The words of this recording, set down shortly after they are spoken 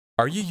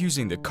Are you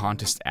using the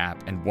Kontist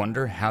app and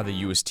wonder how the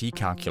UST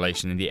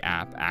calculation in the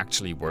app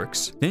actually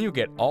works? Then you'll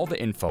get all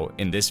the info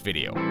in this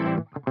video.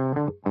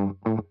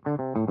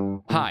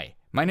 Hi,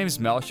 my name is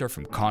Melchior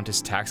from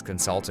Kontist Tax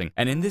Consulting,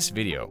 and in this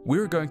video,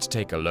 we're going to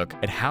take a look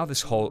at how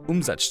this whole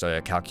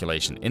Umsatzsteuer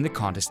calculation in the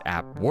Kontist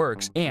app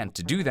works, and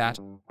to do that,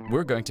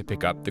 we're going to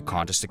pick up the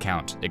Kontist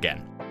account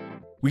again.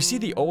 We see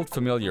the old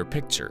familiar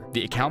picture,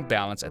 the account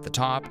balance at the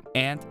top,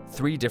 and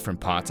 3 different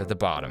pots at the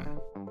bottom.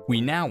 We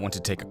now want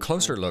to take a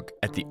closer look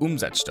at the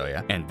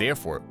Umsatzsteuer, and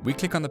therefore we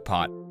click on the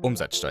pot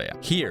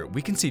Umsatzsteuer. Here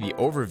we can see the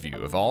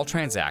overview of all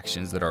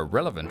transactions that are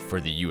relevant for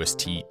the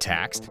UST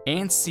tax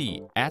and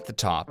see at the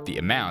top the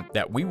amount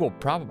that we will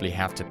probably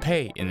have to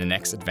pay in the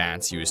next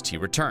advance UST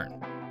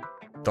return.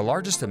 The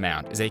largest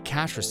amount is a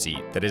cash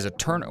receipt that is a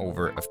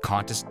turnover of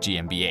Kontist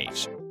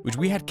GmbH, which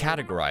we had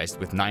categorized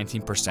with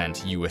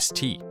 19%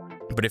 UST.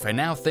 But if I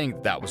now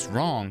think that was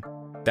wrong,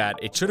 that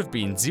it should have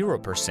been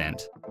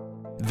 0%,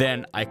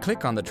 then I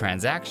click on the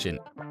transaction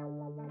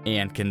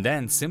and can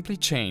then simply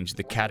change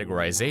the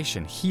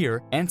categorization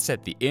here and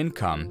set the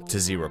income to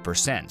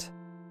 0%.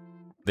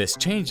 This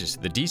changes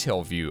the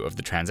detail view of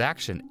the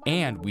transaction,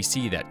 and we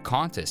see that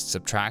Kontist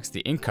subtracts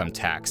the income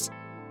tax,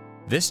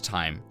 this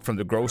time from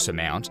the gross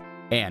amount,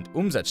 and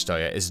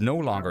Umsatzsteuer is no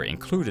longer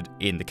included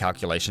in the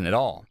calculation at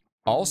all.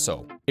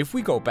 Also, if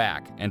we go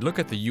back and look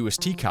at the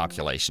UST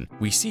calculation,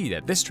 we see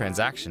that this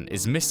transaction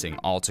is missing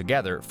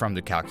altogether from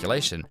the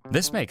calculation.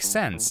 This makes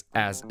sense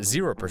as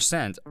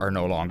 0% are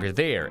no longer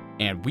there,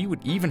 and we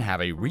would even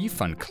have a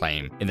refund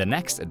claim in the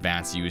next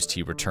advanced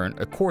UST return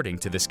according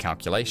to this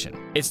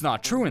calculation. It's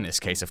not true in this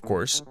case, of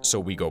course, so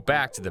we go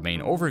back to the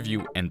main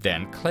overview and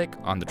then click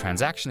on the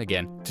transaction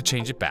again to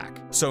change it back.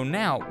 So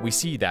now we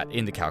see that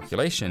in the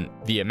calculation,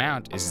 the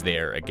amount is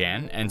there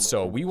again, and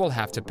so we will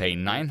have to pay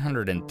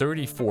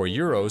 934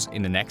 euros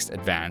in the next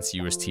advance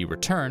UST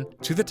return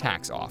to the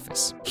tax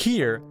office.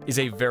 Here is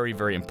a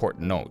very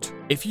important note.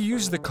 If you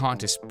use the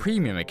Kontist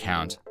Premium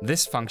account,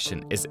 this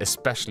function is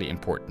especially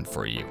important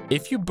for you.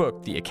 If you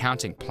book the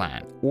accounting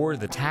plan or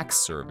the tax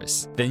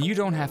service, then you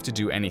don't have to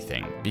do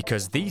anything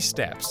because these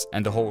steps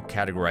and the whole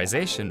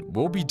categorization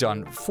will be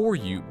done for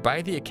you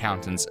by the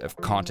accountants of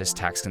Kontist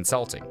Tax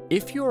Consulting.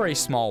 If you are a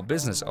small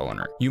business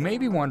owner, you may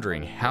be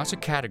wondering how to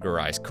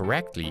categorize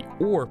correctly,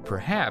 or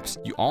perhaps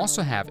you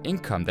also have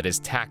income that is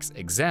tax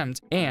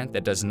exempt and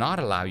that does not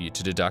allow you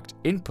to deduct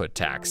input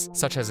tax,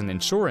 such as an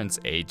insurance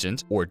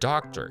agent or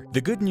doctor.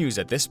 The good news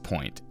at this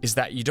point is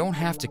that you don't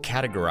have to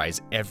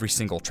categorize every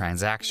single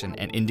transaction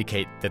and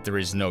indicate that there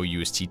is no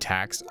UST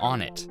tax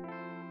on it.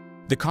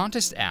 The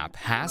Kontist app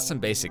has some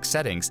basic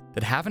settings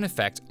that have an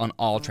effect on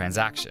all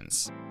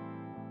transactions.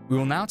 We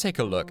will now take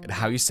a look at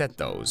how you set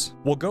those.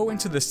 We'll go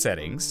into the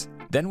settings,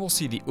 then we'll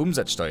see the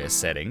Umsatzsteuer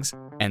settings,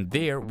 and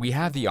there we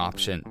have the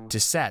option to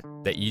set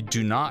that you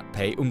do not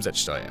pay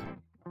Umsatzsteuer.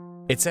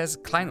 It says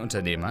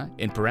Kleinunternehmer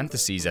in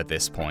parentheses at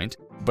this point,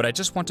 but I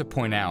just want to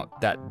point out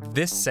that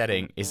this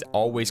setting is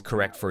always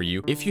correct for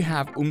you if you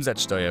have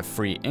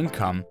Umsatzsteuer-free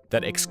income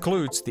that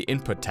excludes the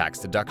input tax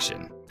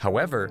deduction.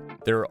 However,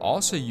 there are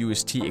also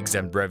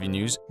UST-exempt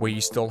revenues where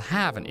you still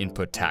have an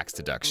input tax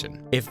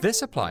deduction. If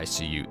this applies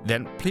to you,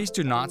 then please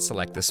do not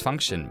select this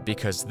function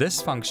because this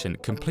function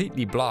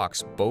completely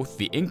blocks both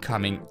the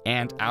incoming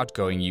and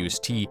outgoing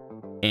UST,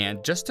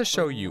 and just to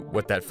show you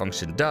what that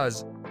function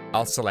does,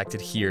 I'll select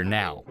it here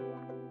now.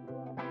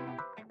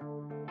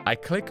 I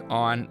click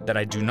on that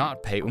I do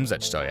not pay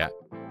Umsatzsteuer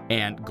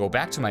and go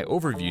back to my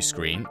overview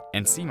screen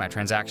and see my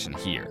transaction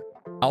here.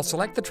 I'll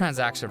select the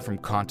transaction from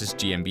Kontist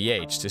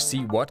GmbH to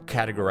see what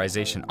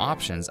categorization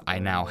options I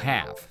now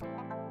have.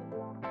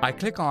 I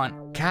click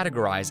on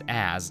Categorize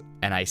As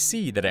and I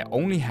see that I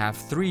only have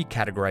 3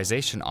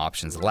 categorization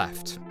options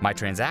left. My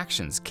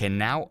transactions can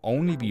now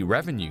only be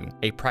revenue,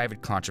 a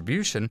private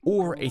contribution,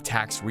 or a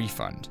tax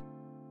refund.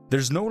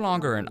 There's no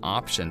longer an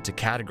option to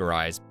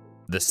categorize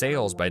the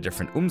sales by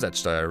different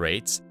Umsatzsteuer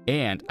rates,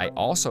 and I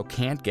also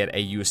can't get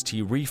a UST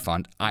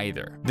refund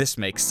either. This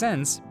makes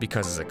sense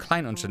because as a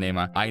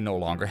Kleinunternehmer, I no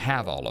longer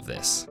have all of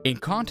this. In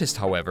Kontist,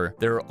 however,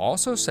 there are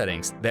also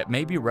settings that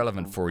may be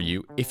relevant for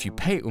you if you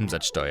pay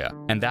Umsatzsteuer,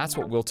 and that's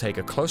what we'll take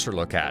a closer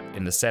look at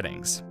in the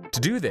settings.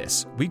 To do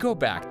this, we go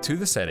back to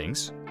the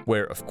settings,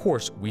 where of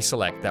course we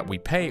select that we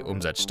pay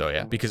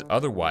Umsatzsteuer because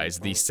otherwise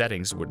these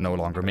settings would no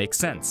longer make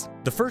sense.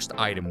 The first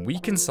item we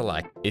can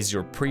select is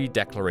your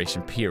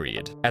pre-declaration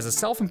period. As a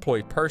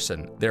self-employed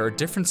person, there are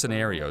different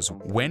scenarios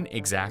when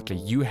exactly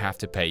you have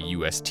to pay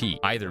UST,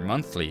 either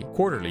monthly,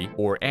 quarterly,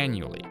 or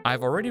annually.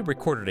 I've already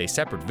recorded a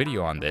separate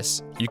video on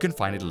this, you can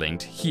find it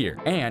linked here,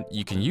 and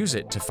you can use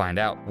it to find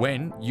out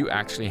when you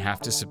actually have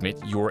to submit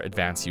your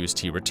advanced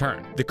UST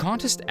return. The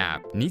Kontist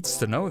app needs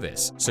to know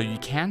this, so you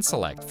can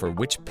select for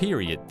which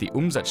period the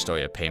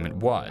Umsatzsteuer payment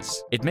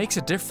was. It makes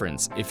a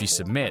difference if you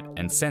submit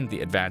and send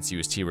the advanced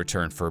UST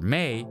return for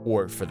May,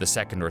 or for the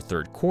 2nd or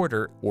 3rd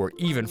quarter, or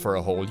even for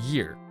a whole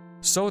year.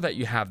 So that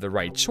you have the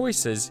right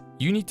choices,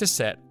 you need to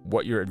set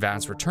what your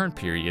advanced return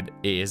period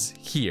is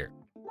here.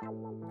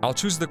 I'll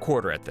choose the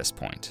quarter at this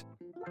point.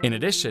 In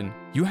addition,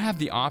 you have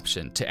the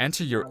option to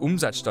enter your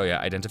Umsatzsteuer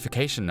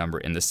identification number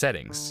in the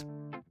settings.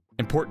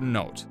 Important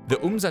note, the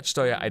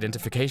Umsatzsteuer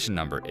identification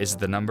number is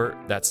the number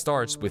that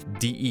starts with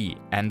DE,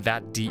 and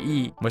that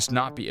DE must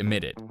not be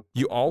omitted.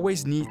 You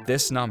always need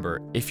this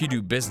number if you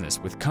do business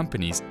with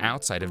companies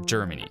outside of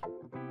Germany.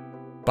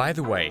 By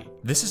the way,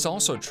 this is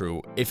also true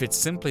if it's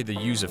simply the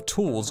use of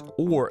tools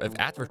or of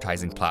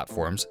advertising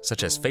platforms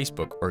such as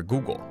Facebook or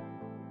Google.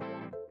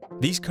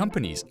 These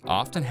companies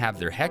often have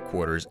their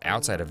headquarters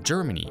outside of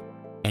Germany,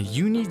 and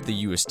you need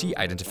the UST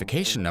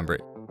identification number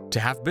to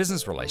have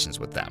business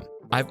relations with them.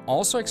 I've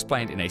also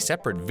explained in a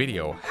separate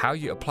video how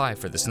you apply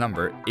for this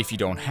number if you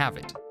don't have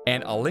it,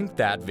 and I'll link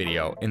that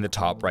video in the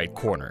top right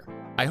corner.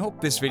 I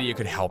hope this video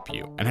could help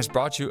you and has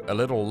brought you a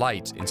little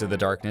light into the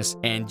darkness,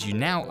 and you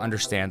now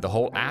understand the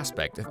whole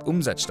aspect of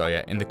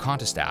Umsatzsteuer in the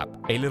Kontist app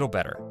a little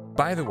better.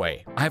 By the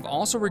way, I have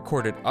also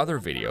recorded other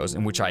videos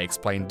in which I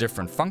explain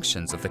different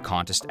functions of the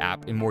Kontist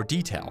app in more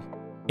detail.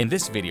 In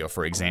this video,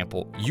 for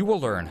example, you will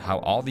learn how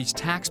all these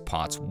tax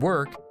pots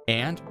work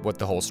and what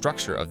the whole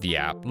structure of the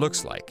app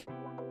looks like.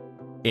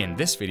 In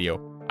this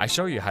video, I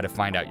show you how to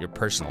find out your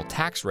personal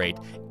tax rate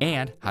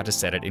and how to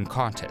set it in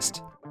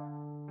Kontist.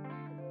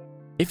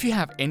 If you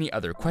have any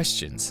other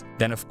questions,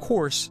 then of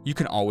course you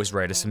can always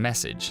write us a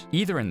message,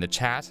 either in the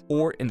chat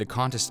or in the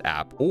Kontist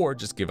app, or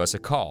just give us a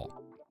call.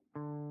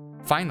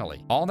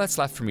 Finally, all that's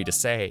left for me to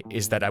say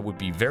is that I would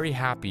be very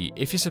happy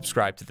if you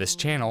subscribe to this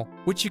channel,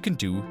 which you can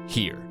do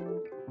here.